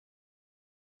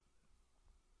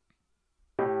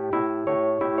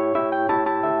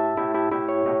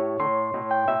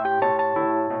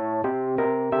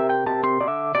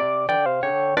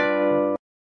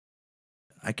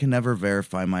can never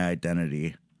verify my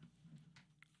identity.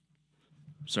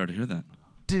 Sorry to hear that.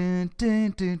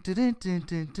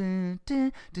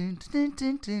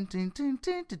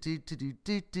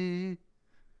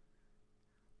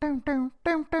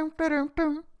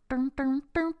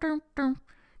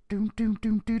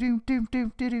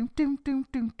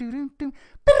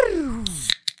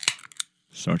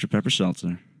 Sergeant Pepper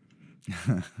Seltzer.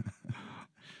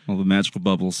 All the magical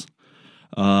bubbles.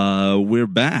 We're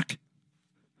back,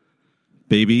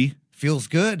 baby. Feels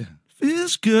good.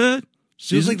 Feels good.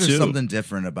 Feels like there's something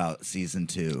different about season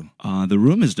 2. The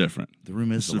room is different. The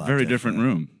room is a very different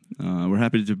room. We're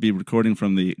happy to be recording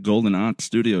from the Golden Ox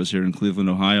Studios here in Cleveland,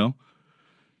 Ohio.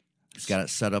 It's got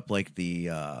it set up like the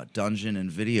Dungeon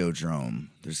and Videodrome.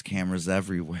 There's cameras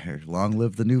everywhere. Long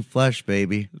live the new flesh,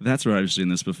 baby. That's where I've seen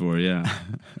this before, yeah.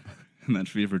 In that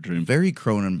fever dream. Very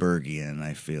Cronenbergian,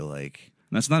 I feel like.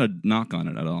 That's not a knock on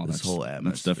it at all. This whole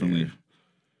atmosphere.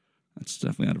 That's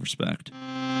definitely out of respect.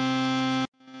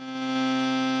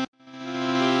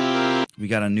 We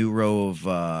got a new row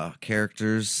of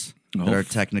characters that are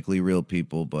technically real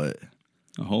people, but...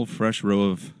 A whole fresh row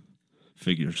of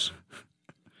figures.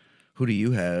 Who do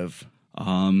you have?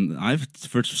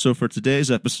 For today's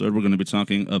episode, we're going to be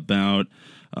talking about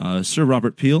Sir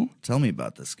Robert Peel. Tell me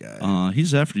about this guy.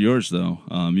 He's after yours, though.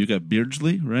 You got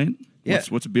Beardsely, right? Yeah.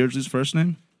 What's Beardsley's first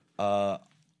name?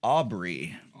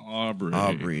 Aubrey.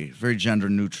 Aubrey. Very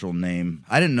gender-neutral name.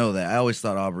 I didn't know that. I always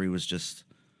thought Aubrey was just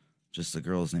a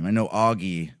girl's name. I know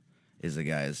Augie is a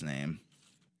guy's name.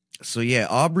 So, yeah,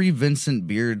 Aubrey Vincent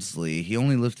Beardsley. He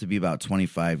only lived to be about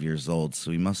 25 years old,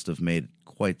 so he must have made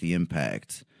quite the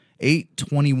impact.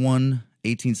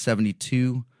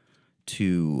 8/21/1872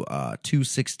 to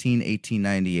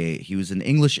 2/16/1898. He was an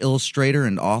English illustrator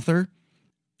and author.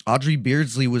 Aubrey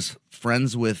Beardsley was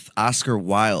friends with Oscar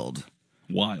Wilde.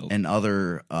 And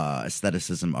other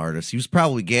aestheticism artists. He was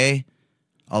probably gay,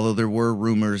 although there were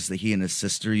rumors that he and his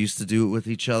sister used to do it with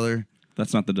each other.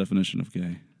 That's not the definition of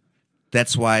gay.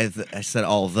 That's why I said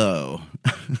although.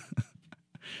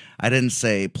 I didn't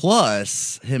say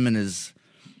plus him and his...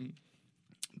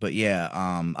 But yeah,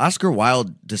 Oscar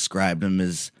Wilde described him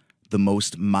as the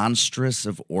most monstrous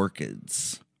of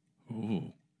orchids.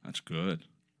 Ooh, that's good.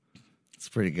 It's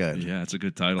pretty good. Yeah, it's a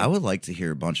good title. I would like to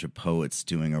hear a bunch of poets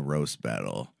doing a roast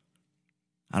battle.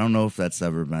 I don't know if that's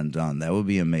ever been done. That would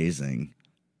be amazing.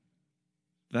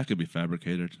 That could be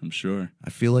fabricated, I'm sure.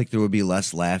 I feel like there would be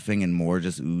less laughing and more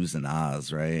just oohs and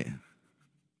ahs, right?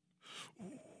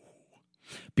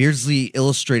 Beardsley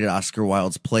illustrated Oscar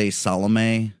Wilde's play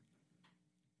Salome.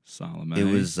 It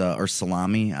was, or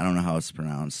Salami. I don't know how it's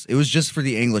pronounced. It was just for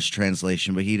the English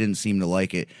translation, but he didn't seem to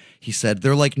like it. He said,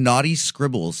 they're like naughty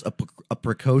scribbles a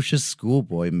precocious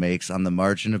schoolboy makes on the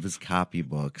margin of his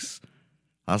copybooks.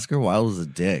 Oscar Wilde was a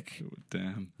dick.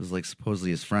 Damn. It was like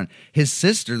supposedly his friend. His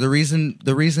sister, the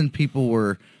reason people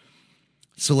were...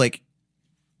 So like,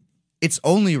 it's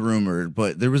only rumored,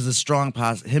 but there was a strong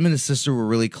him and his sister were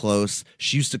really close.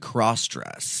 She used to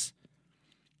cross-dress.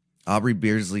 Aubrey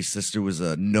Beardsley's sister was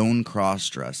a known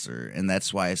cross-dresser, and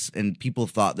that's why... And people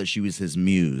thought that she was his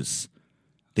muse.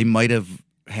 They might have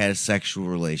had a sexual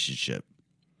relationship.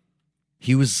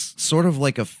 He was sort of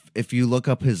like if you look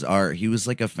up his art, he was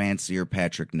like a fancier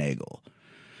Patrick Nagel.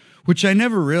 Which I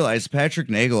never realized Patrick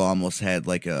Nagel almost had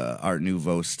like a Art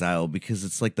Nouveau style because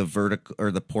it's like the vertical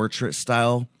or the portrait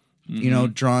style,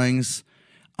 drawings.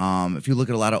 If you look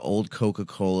at a lot of old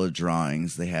Coca-Cola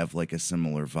drawings, they have like a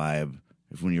similar vibe.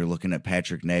 If when you're looking at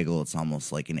Patrick Nagel, it's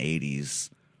almost like an 80s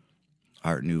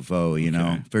Art Nouveau,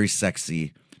 know? Very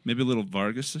sexy. Maybe a little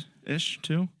Vargas-ish,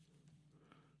 too?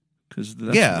 Because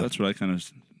that's what I kind of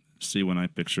see when I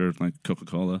picture like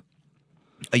Coca-Cola.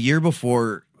 A year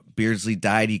before Beardsley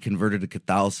died, he converted to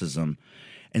Catholicism.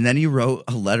 And then he wrote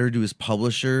a letter to his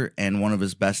publisher and one of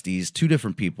his besties, two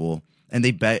different people, and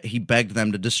he begged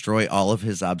them to destroy all of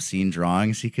his obscene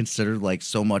drawings. He considered like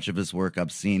so much of his work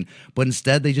obscene, but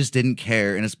instead they just didn't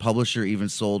care, and his publisher even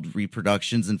sold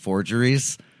reproductions and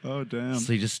forgeries. Oh, damn.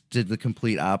 So he just did the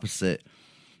complete opposite.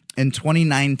 In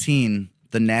 2019,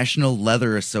 the National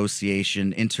Leather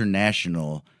Association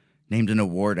International named an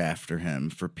award after him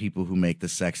for people who make the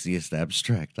sexiest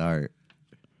abstract art.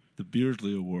 The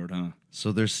Beardsley Award, huh?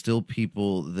 So there's still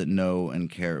people that know and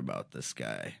care about this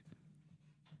guy.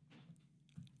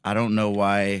 I don't know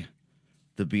why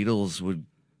the Beatles would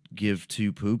give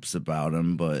two poops about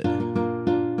him, but...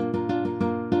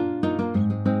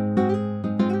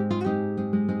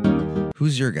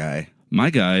 Who's your guy? My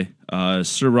guy,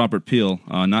 Sir Robert Peel,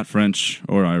 not French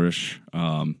or Irish,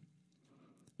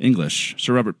 English.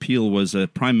 Sir Robert Peel was a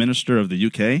prime minister of the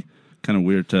UK. Kind of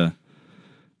weird to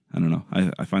I don't know.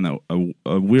 I find that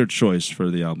a weird choice for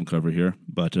the album cover here.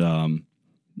 But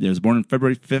he was born on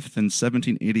February 5th in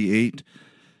 1788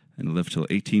 and lived till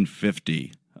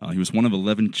 1850. He was one of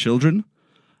 11 children.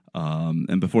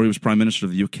 And before he was Prime Minister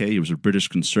of the UK, he was a British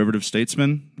conservative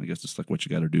statesman. I guess it's like what you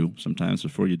got to do sometimes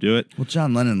before you do it. Well,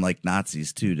 John Lennon liked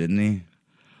Nazis too, didn't he?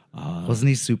 Wasn't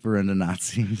he super into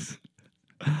Nazis?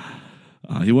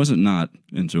 He wasn't not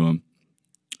into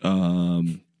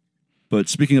them. But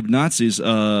speaking of Nazis,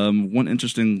 one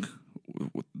interesting,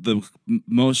 the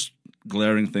most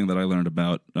glaring thing that I learned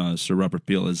about Sir Robert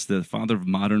Peel is the father of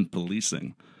modern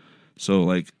policing. So,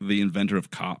 like, the inventor of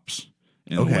cops.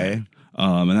 In a way.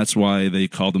 And that's why they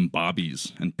called them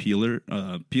bobbies and peelers,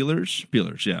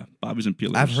 yeah, bobbies and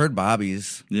peelers. I've heard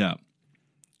bobbies. Yeah.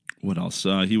 What else?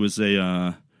 He was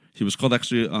called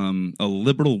actually a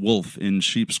liberal wolf in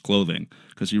sheep's clothing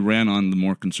because he ran on the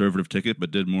more conservative ticket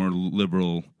but made more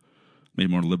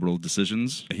liberal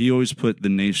decisions. He always put the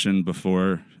nation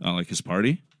before like his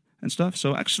party and stuff.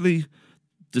 So actually,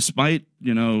 despite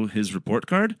his report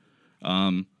card,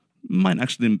 might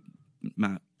actually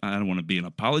not. I don't want to be an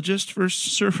apologist for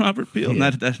Sir Robert Peel. Yeah.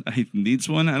 Not that he needs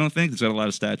one, I don't think. He's got a lot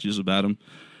of statues about him.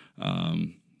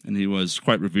 And he was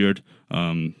quite revered.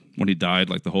 When he died,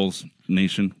 like the whole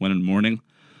nation went in mourning.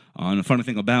 And the funny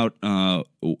thing about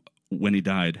when he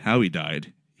died, how he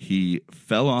died, he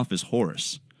fell off his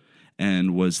horse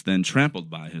and was then trampled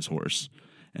by his horse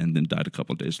and then died a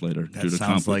couple of days later due to complications. That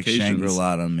sounds like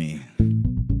Shangri-La to me.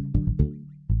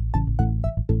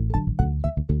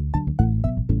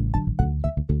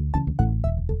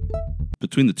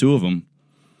 Between the two of them,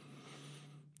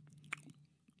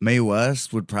 Mae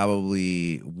West would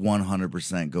probably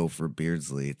 100% go for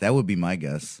Beardsley. That would be my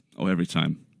guess. Oh, every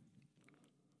time.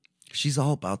 She's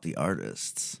all about the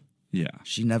artists. Yeah.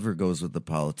 She never goes with the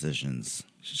politicians.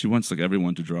 She wants like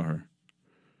everyone to draw her.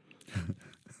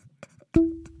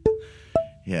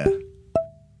 Yeah.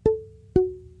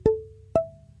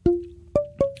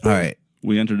 All right.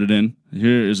 We entered it in.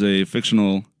 Here is a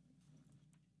fictional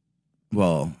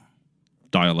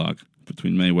dialogue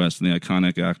between Mae West and the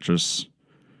iconic actress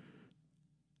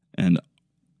and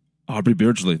Aubrey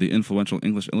Beardsely, the influential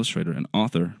English illustrator and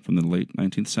author from the late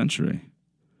 19th century.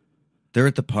 They're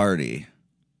at the party.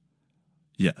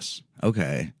 Yes.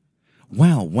 Okay.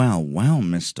 Well,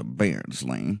 Mr.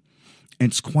 Beardsley.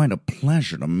 It's quite a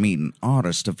pleasure to meet an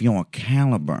artist of your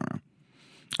caliber.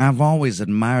 I've always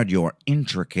admired your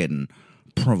intricate and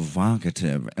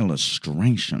provocative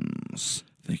illustrations.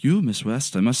 Thank you, Miss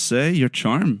West. I must say your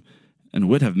charm and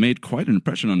wit have made quite an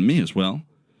impression on me as well.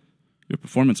 Your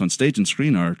performance on stage and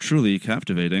screen are truly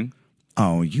captivating.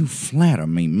 Oh, you flatter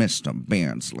me, Mr.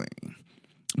 Beardsley.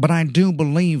 But I do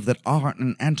believe that art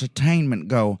and entertainment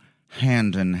go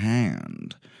hand in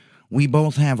hand. We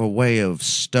both have a way of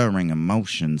stirring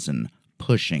emotions and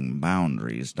pushing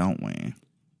boundaries, don't we?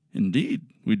 Indeed,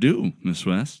 we do, Miss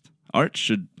West. Art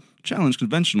should challenge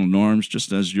conventional norms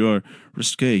just as your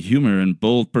risque humor and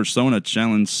bold persona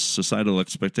challenge societal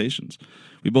expectations.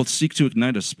 We both seek to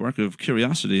ignite a spark of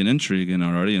curiosity and intrigue in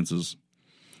our audiences.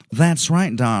 That's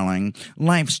right, darling.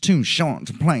 Life's too short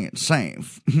to play it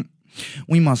safe.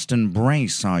 We must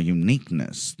embrace our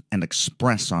uniqueness and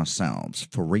express ourselves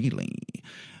freely.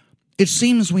 It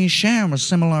seems we share a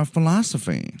similar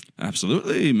philosophy.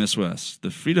 Absolutely, Miss West.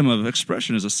 The freedom of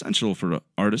expression is essential for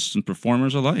artists and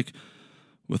performers alike.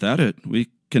 Without it, we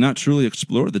cannot truly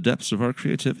explore the depths of our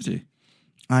creativity.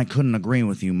 I couldn't agree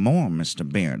with you more, Mr.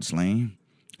 Beardsley.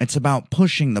 It's about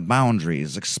pushing the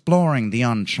boundaries, exploring the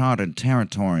uncharted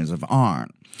territories of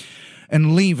art,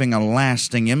 and leaving a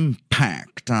lasting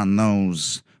impact on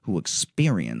those who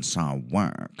experience our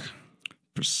work.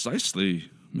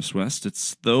 Precisely, Miss West.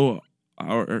 It's through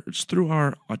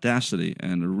our audacity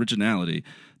and originality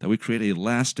that we create a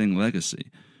lasting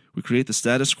legacy. We create the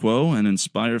status quo and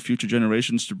inspire future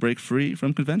generations to break free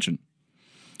from convention.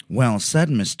 Well said,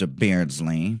 Mr.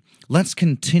 Beardsley. Let's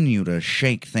continue to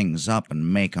shake things up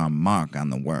and make our mark on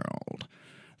the world.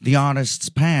 The artist's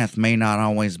path may not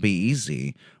always be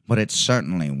easy, but it's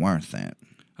certainly worth it.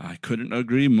 I couldn't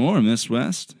agree more, Miss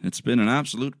West. It's been an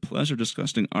absolute pleasure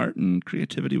discussing art and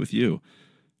creativity with you.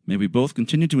 May we both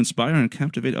continue to inspire and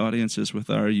captivate audiences with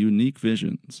our unique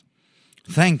visions.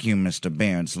 Thank you, Mr.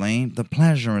 Beardsley. The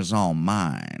pleasure is all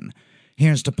mine.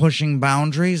 Here's to pushing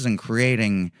boundaries and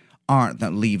creating art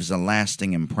that leaves a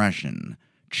lasting impression.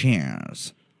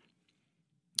 Cheers.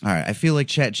 All right, I feel like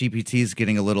ChatGPT is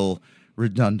getting a little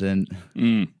redundant.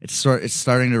 It's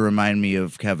starting to remind me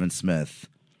of Kevin Smith.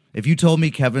 If you told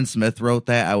me Kevin Smith wrote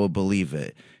that, I would believe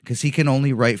it. Because he can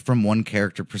only write from one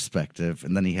character perspective,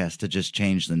 and then he has to just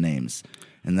change the names.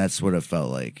 And that's what it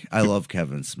felt like. I love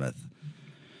Kevin Smith.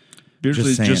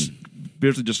 Beardsley saying.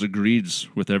 Beardsley just agrees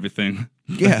with everything.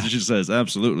 Yeah. She says,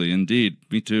 absolutely, indeed,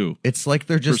 me too. It's like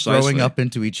they're just Precisely. throwing up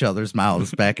into each other's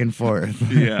mouths back and forth.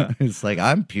 Yeah. It's like,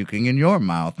 I'm puking in your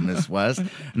mouth, Miss West.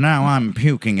 Now I'm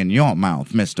puking in your mouth,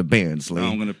 Mr. Beardsley. Now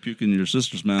I'm going to puke in your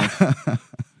sister's mouth,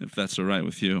 if that's all right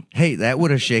with you. Hey, that would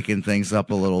have shaken things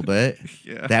up a little bit.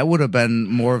 Yeah. That would have been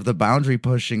more of the boundary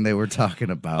pushing they were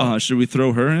talking about. Should we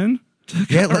throw her in?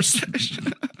 Yeah,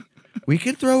 we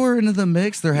could throw her into the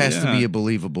mix. There has to Yeah. be a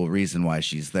believable reason why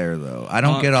she's there, though. I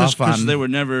don't get off Because on. they were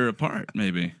never apart,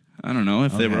 maybe. I don't know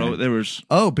if they were. There was.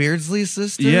 Oh, Beardsley's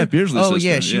sister? Yeah, Beardsley's sister. Oh,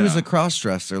 yeah, sister, she was yeah. a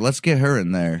cross-dresser. Let's get her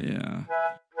in there. Yeah.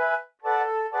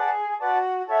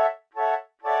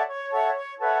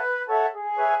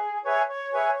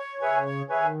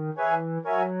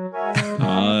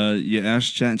 You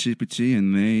ask ChatGPT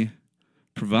and they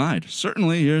provide.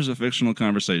 Certainly, here's a fictional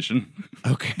conversation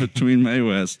Okay. between Mae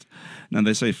West. Now,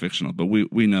 they say fictional, but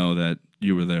we know that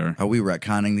you were there. Are we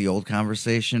retconning the old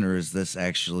conversation, or is this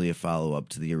actually a follow-up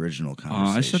to the original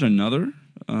conversation? I said another.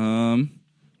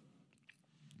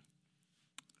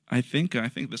 I think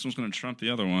this one's going to trump the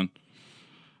other one.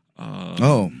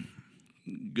 Oh.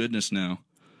 Goodness, now.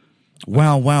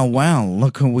 Well,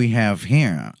 look who we have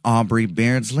here. Aubrey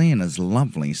Beardsely and his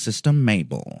lovely sister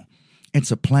Mabel.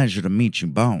 It's a pleasure to meet you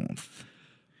both.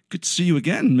 Good to see you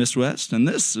again, Miss West. And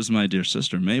this is my dear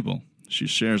sister, Mabel. She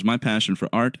shares my passion for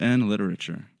art and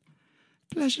literature.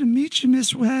 Pleasure to meet you,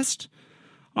 Miss West.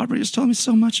 Aubrey has told me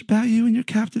so much about you and your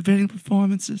captivating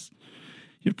performances.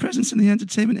 Your presence in the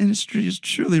entertainment industry is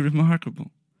truly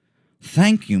remarkable.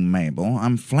 Thank you, Mabel.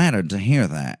 I'm flattered to hear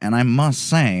that, and I must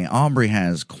say Aubrey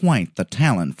has quite the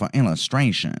talent for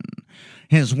illustration.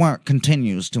 His work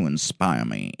continues to inspire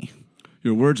me.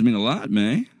 Your words mean a lot,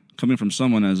 May. Coming from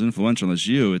someone as influential as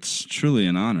you, it's truly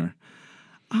an honor.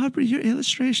 Aubrey, your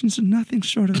illustrations are nothing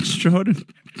short of extraordinary.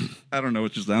 I don't know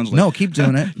what it sounds like. No, keep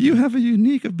doing it. You have a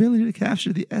unique ability to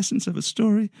capture the essence of a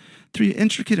story through your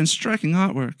intricate and striking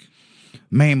artwork.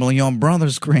 Mabel, your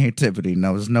brother's creativity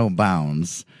knows no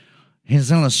bounds.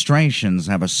 His illustrations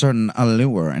have a certain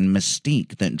allure and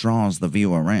mystique that draws the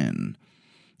viewer in.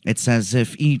 It's as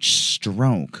if each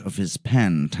stroke of his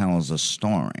pen tells a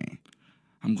story.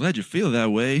 I'm glad you feel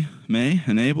that way, May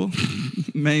and Abel.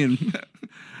 May and...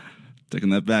 Taking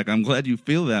that back, I'm glad you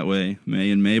feel that way,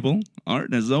 May and Mabel.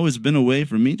 Art has always been a way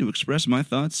for me to express my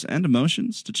thoughts and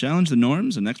emotions, to challenge the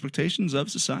norms and expectations of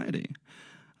society.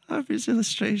 Aubrey's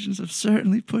illustrations have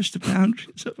certainly pushed the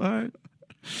boundaries of art.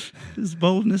 His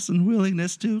boldness and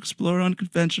willingness to explore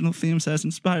unconventional themes has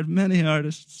inspired many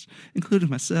artists, including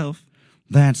myself.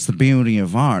 That's the beauty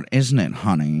of art, isn't it,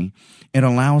 honey? It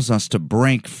allows us to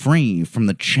break free from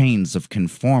the chains of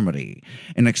conformity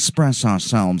and express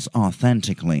ourselves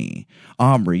authentically.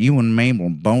 Aubrey, you and Mabel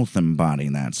both embody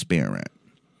that spirit.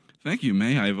 Thank you,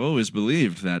 May. I've always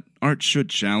believed that art should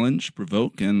challenge,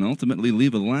 provoke, and ultimately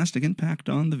leave a lasting impact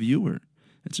on the viewer.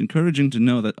 It's encouraging to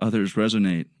know that others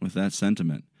resonate with that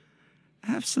sentiment.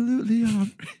 Absolutely,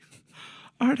 Aubrey.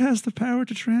 Art has the power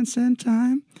to transcend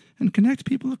time and connect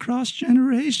people across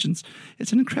generations.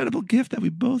 It's an incredible gift that we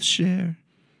both share.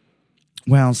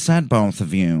 Well said, both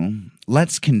of you.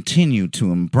 Let's continue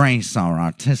to embrace our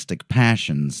artistic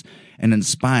passions and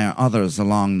inspire others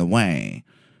along the way.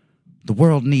 The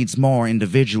world needs more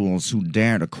individuals who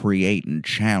dare to create and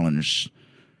challenge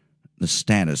the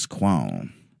status quo.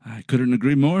 I couldn't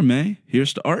agree more, May.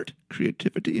 Here's to art,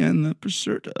 creativity, and the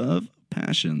pursuit of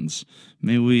passions.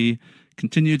 May we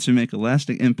continue to make a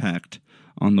lasting impact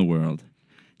on the world.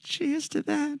 Cheers to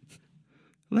that.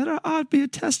 Let our art be a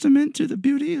testament to the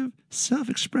beauty of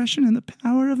self-expression and the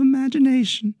power of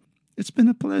imagination. It's been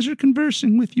a pleasure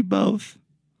conversing with you both.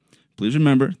 Please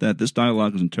remember that this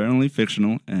dialogue is entirely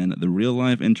fictional, and the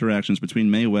real-life interactions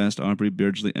between Mae West, Aubrey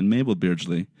Beardsley, and Mabel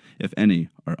Beardsley, if any,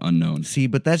 are unknown. See,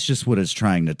 but that's just what it's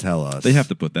trying to tell us. They have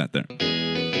to put that there.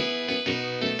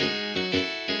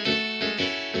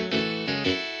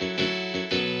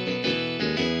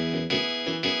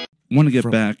 I want to get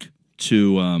back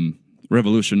to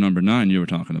Revolution number 9 you were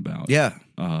talking about. Yeah.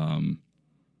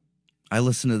 I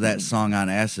listened to that song on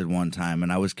acid one time,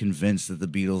 and I was convinced that the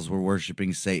Beatles were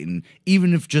worshiping Satan,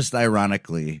 even if just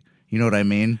ironically. You know what I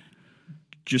mean?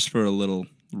 Just for a little,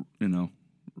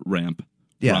 romp.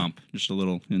 Just a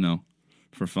little,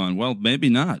 for fun. Well, maybe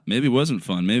not. Maybe it wasn't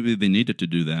fun. Maybe they needed to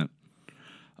do that.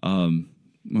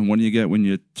 What do you get when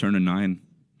you turn a 9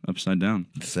 upside down?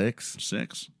 6.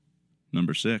 6.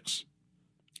 Number 6.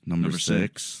 Number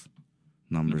 6.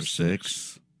 Number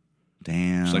 6.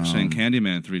 Damn. It's like saying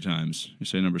Candyman 3 times. You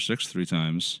say number 6 3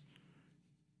 times.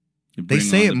 They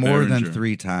say it more than Behringer.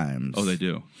 3 times. Oh, they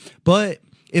do. But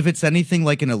if it's anything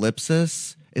like an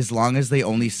ellipsis, as long as they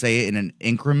only say it in an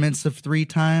increments of 3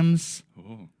 times,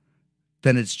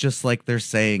 then it's just like they're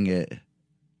saying it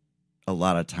a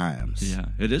lot of times. Yeah,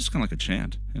 it is kind of like a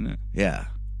chant, isn't it? Yeah.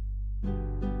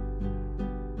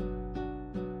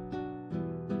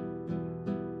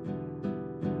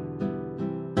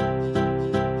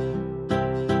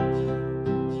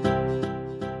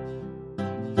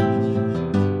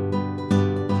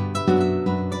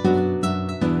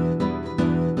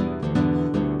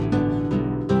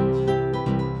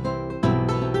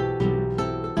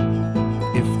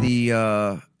 If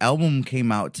the album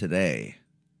came out today,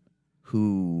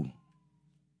 who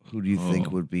do you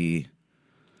think would be?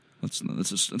 Let's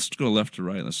go left to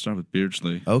right. Let's start with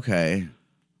Beardsley. Okay,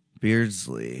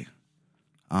 Beardsley.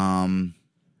 No,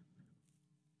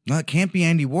 it can't be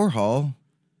Andy Warhol.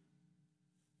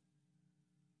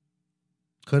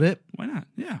 Could it? Why not?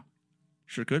 Yeah,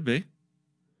 sure could be.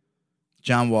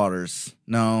 John Waters.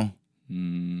 No.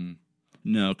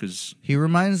 No, because He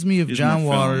reminds me of he's John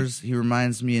more film. Waters. He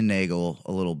reminds me of Nagel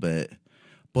a little bit.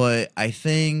 But I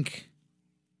think...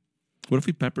 What if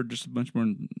we peppered just a bunch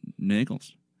more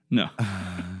Nagels? No.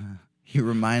 He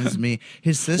reminds me...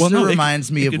 His sister Well, no,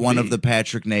 reminds me it of could one be. of the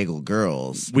Patrick Nagel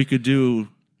girls. We could do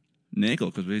Nagel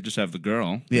because we just have the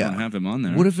girl. We don't have him on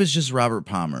there. What if it's just Robert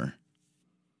Palmer?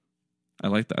 I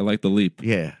like the leap.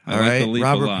 Yeah. I All like right. the leap a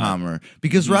Robert lot. Palmer.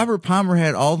 Because Robert Palmer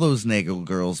had all those Nagel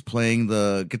girls playing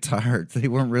the guitar. They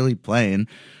weren't really playing,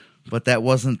 but that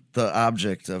wasn't the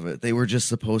object of it. They were just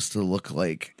supposed to look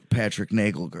like Patrick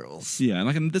Nagel girls. Yeah,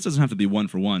 and this doesn't have to be one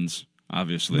for ones,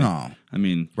 obviously. No. I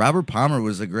mean, Robert Palmer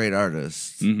was a great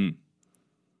artist. mhm.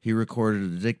 He recorded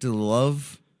Addicted to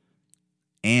Love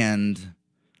and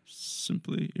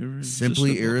Simply Irresistible.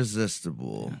 Simply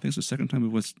Irresistible. I think it's the second time.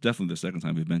 It was definitely the second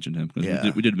time we mentioned him because Yeah.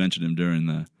 we did mention him during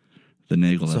the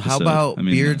Nagel So episode. how about I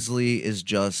mean, Beardsley is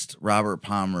just Robert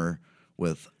Palmer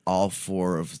with all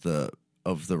 4 of the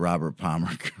Robert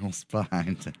Palmer girls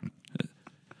behind him?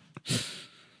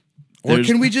 Or There's-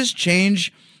 can we just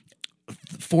change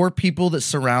 4 people that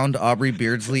surround Aubrey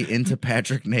Beardsley into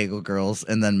Patrick Nagel girls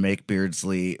and then make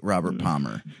Beardsley Robert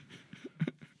Palmer?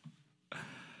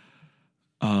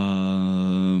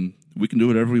 we can do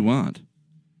whatever we want.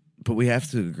 But we have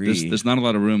to agree. There's not a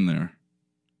lot of room there,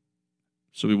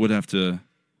 so we would have to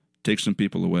take some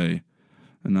people away.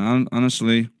 And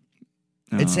honestly,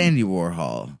 It's Andy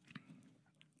Warhol.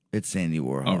 It's Andy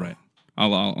Warhol. all right.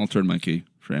 I'll turn my key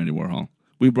for Andy Warhol.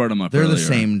 We brought him up. They're earlier. the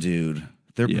same dude.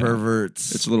 They're Yeah.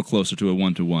 perverts. It's a little closer to a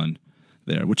 1-to-1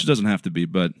 there, which it doesn't have to be,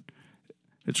 but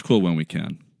it's cool when we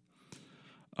can.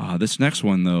 This next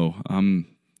one, though,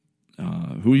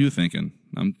 who are you thinking?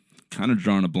 I'm kind of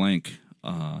drawing a blank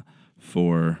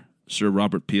for Sir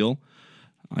Robert Peel.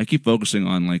 I keep focusing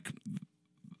on like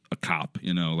a cop,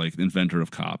 like the inventor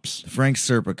of cops. Frank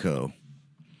Serpico.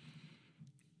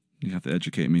 You have to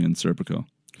educate me in Serpico.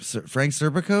 Frank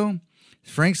Serpico?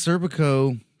 Frank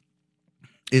Serpico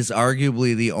is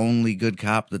arguably the only good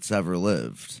cop that's ever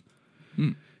lived.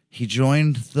 He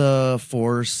joined the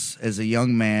force as a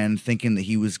young man thinking that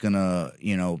he was going to,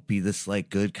 be this like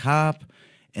good cop.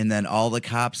 And then all the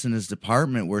cops in his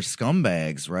department were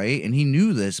scumbags, right? And he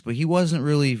knew this, but he wasn't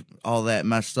really all that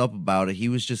messed up about it. He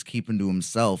was just keeping to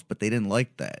himself, but they didn't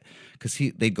like that because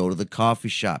they'd go to the coffee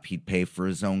shop. He'd pay for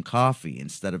his own coffee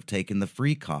instead of taking the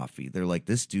free coffee. They're like,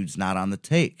 this dude's not on the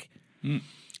take.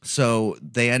 So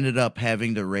they ended up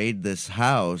having to raid this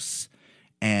house,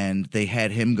 and they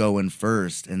had him go in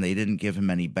first, and they didn't give him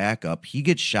any backup. He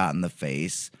gets shot in the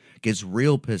face, gets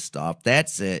real pissed off.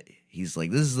 That's it. He's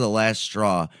like, this is the last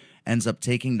straw. Ends up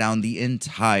taking down the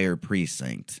entire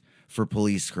precinct for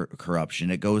police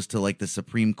corruption. It goes to like the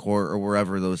Supreme Court or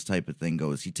wherever those type of thing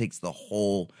goes. He takes the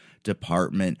whole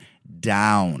department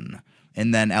down.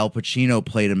 And then Al Pacino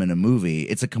played him in a movie.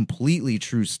 It's a completely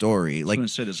true story. I was Like going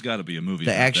to say, there's got to be a movie.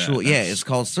 the about actual, that. yeah, That's- it's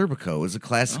called Serpico. It's a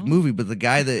classic movie, but the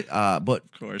guy that, but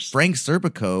Of course. Frank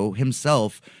Serpico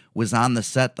himself was on the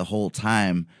set the whole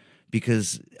time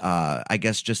because I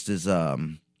guess just as,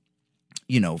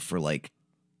 for like,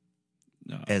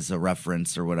 as a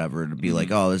reference or whatever, to be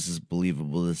like, oh, this is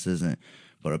believable, this isn't.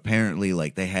 But apparently,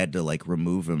 like, they had to like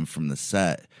remove him from the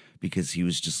set because he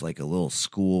was just like a little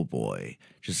schoolboy,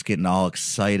 just getting all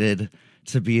excited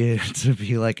to be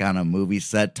like on a movie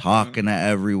set, talking to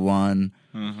everyone,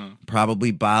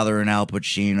 probably bothering Al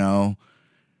Pacino.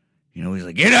 He's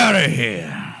like, get out of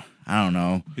here. I don't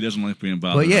know. He doesn't like being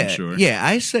bothered, But yeah, I'm sure. yeah,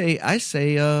 I say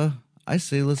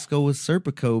let's go with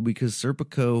Serpico because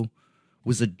Serpico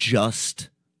was a just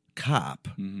cop.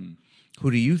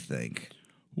 Who do you think?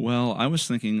 Well, I was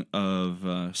thinking of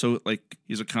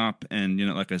he's a cop, and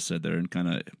like I said, they're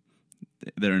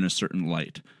in a certain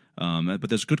light. But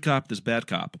there's good cop, there's bad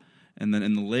cop. And then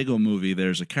in the Lego movie,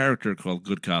 there's a character called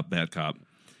Good Cop, Bad Cop,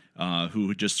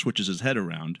 who just switches his head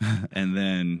around, and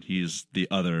then he's the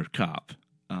other cop.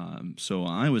 So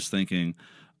I was thinking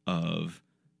of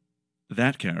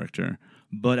that character.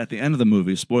 But at the end of the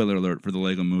movie, spoiler alert for the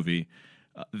Lego movie,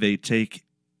 they take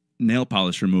nail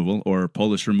polish removal or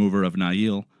polish remover of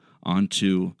Nail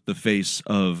onto the face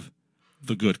of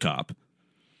the good cop.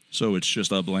 So it's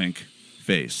just a blank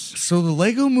face. So the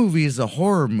Lego movie is a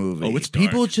horror movie. Oh, it's dark.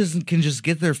 People can just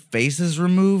get their faces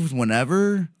removed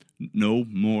whenever. No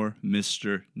more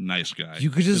Mr. Nice Guy. You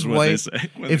could just wipe.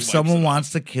 If someone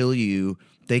wants to kill you,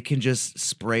 they can just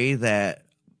spray that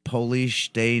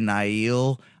Polish de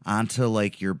Nail onto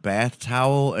like your bath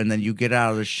towel, and then you get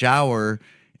out of the shower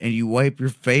and you wipe your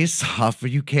face off,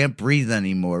 and you can't breathe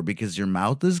anymore because your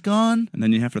mouth is gone. And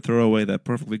then you have to throw away that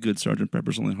perfectly good Sgt.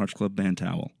 Pepper's Lonely Hearts Club Band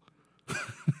towel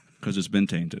because it's been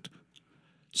tainted.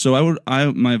 So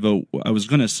my vote. I was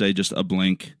gonna say just a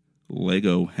blank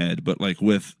Lego head, but like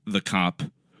with the cop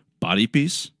body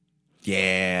piece.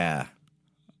 Yeah.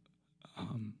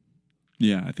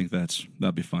 Yeah, I think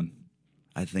that'd be fun.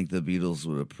 I think the Beatles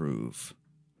would approve.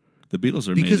 The Beatles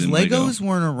are because made in Legos Lego.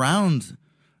 weren't around.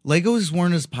 Legos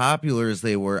weren't as popular as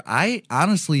they were. I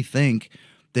honestly think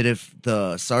that if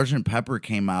the Sgt. Pepper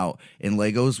came out and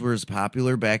Legos were as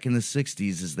popular back in the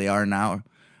 60s as they are now,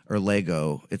 or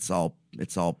Lego, it's all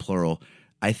plural.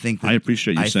 I think that, I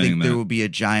appreciate you saying that. There will be a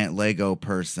giant Lego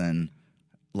person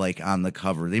like on the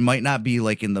cover. They might not be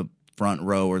like in the front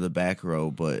row or the back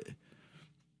row, but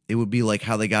it would be like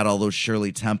how they got all those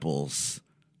Shirley Temples.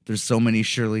 There's so many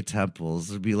Shirley Temples.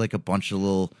 There'd be like a bunch of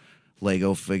little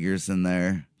Lego figures in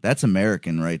there. That's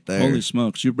American right there. Holy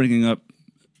smokes! You're bringing up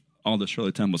all the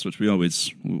Shirley Temples, which we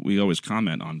always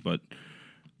comment on. But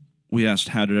we asked,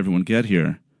 how did everyone get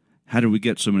here? How did we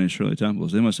get so many Shirley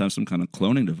Temples? They must have some kind of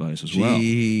cloning device as well.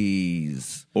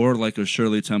 Jeez. Or like a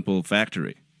Shirley Temple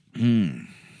factory.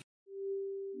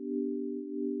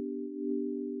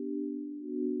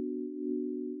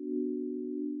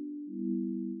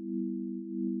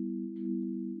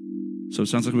 So it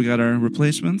sounds like we got our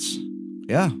replacements.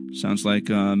 Yeah. Sounds like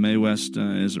Mae West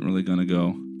isn't really going to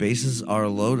go. Bases are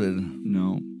loaded.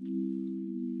 No.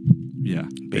 Yeah.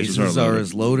 Bases are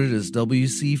as loaded as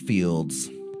W.C. Fields.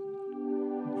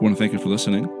 I want to thank you for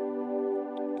listening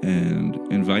and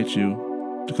invite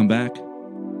you to come back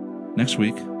next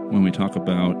week when we talk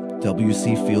about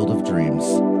W.C. Field of Dreams.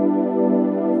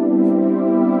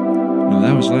 No,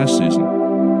 that was last season.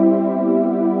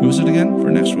 Who was it again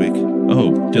for next week?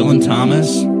 Oh, Dylan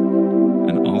Thomas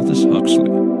and Aldous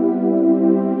Huxley.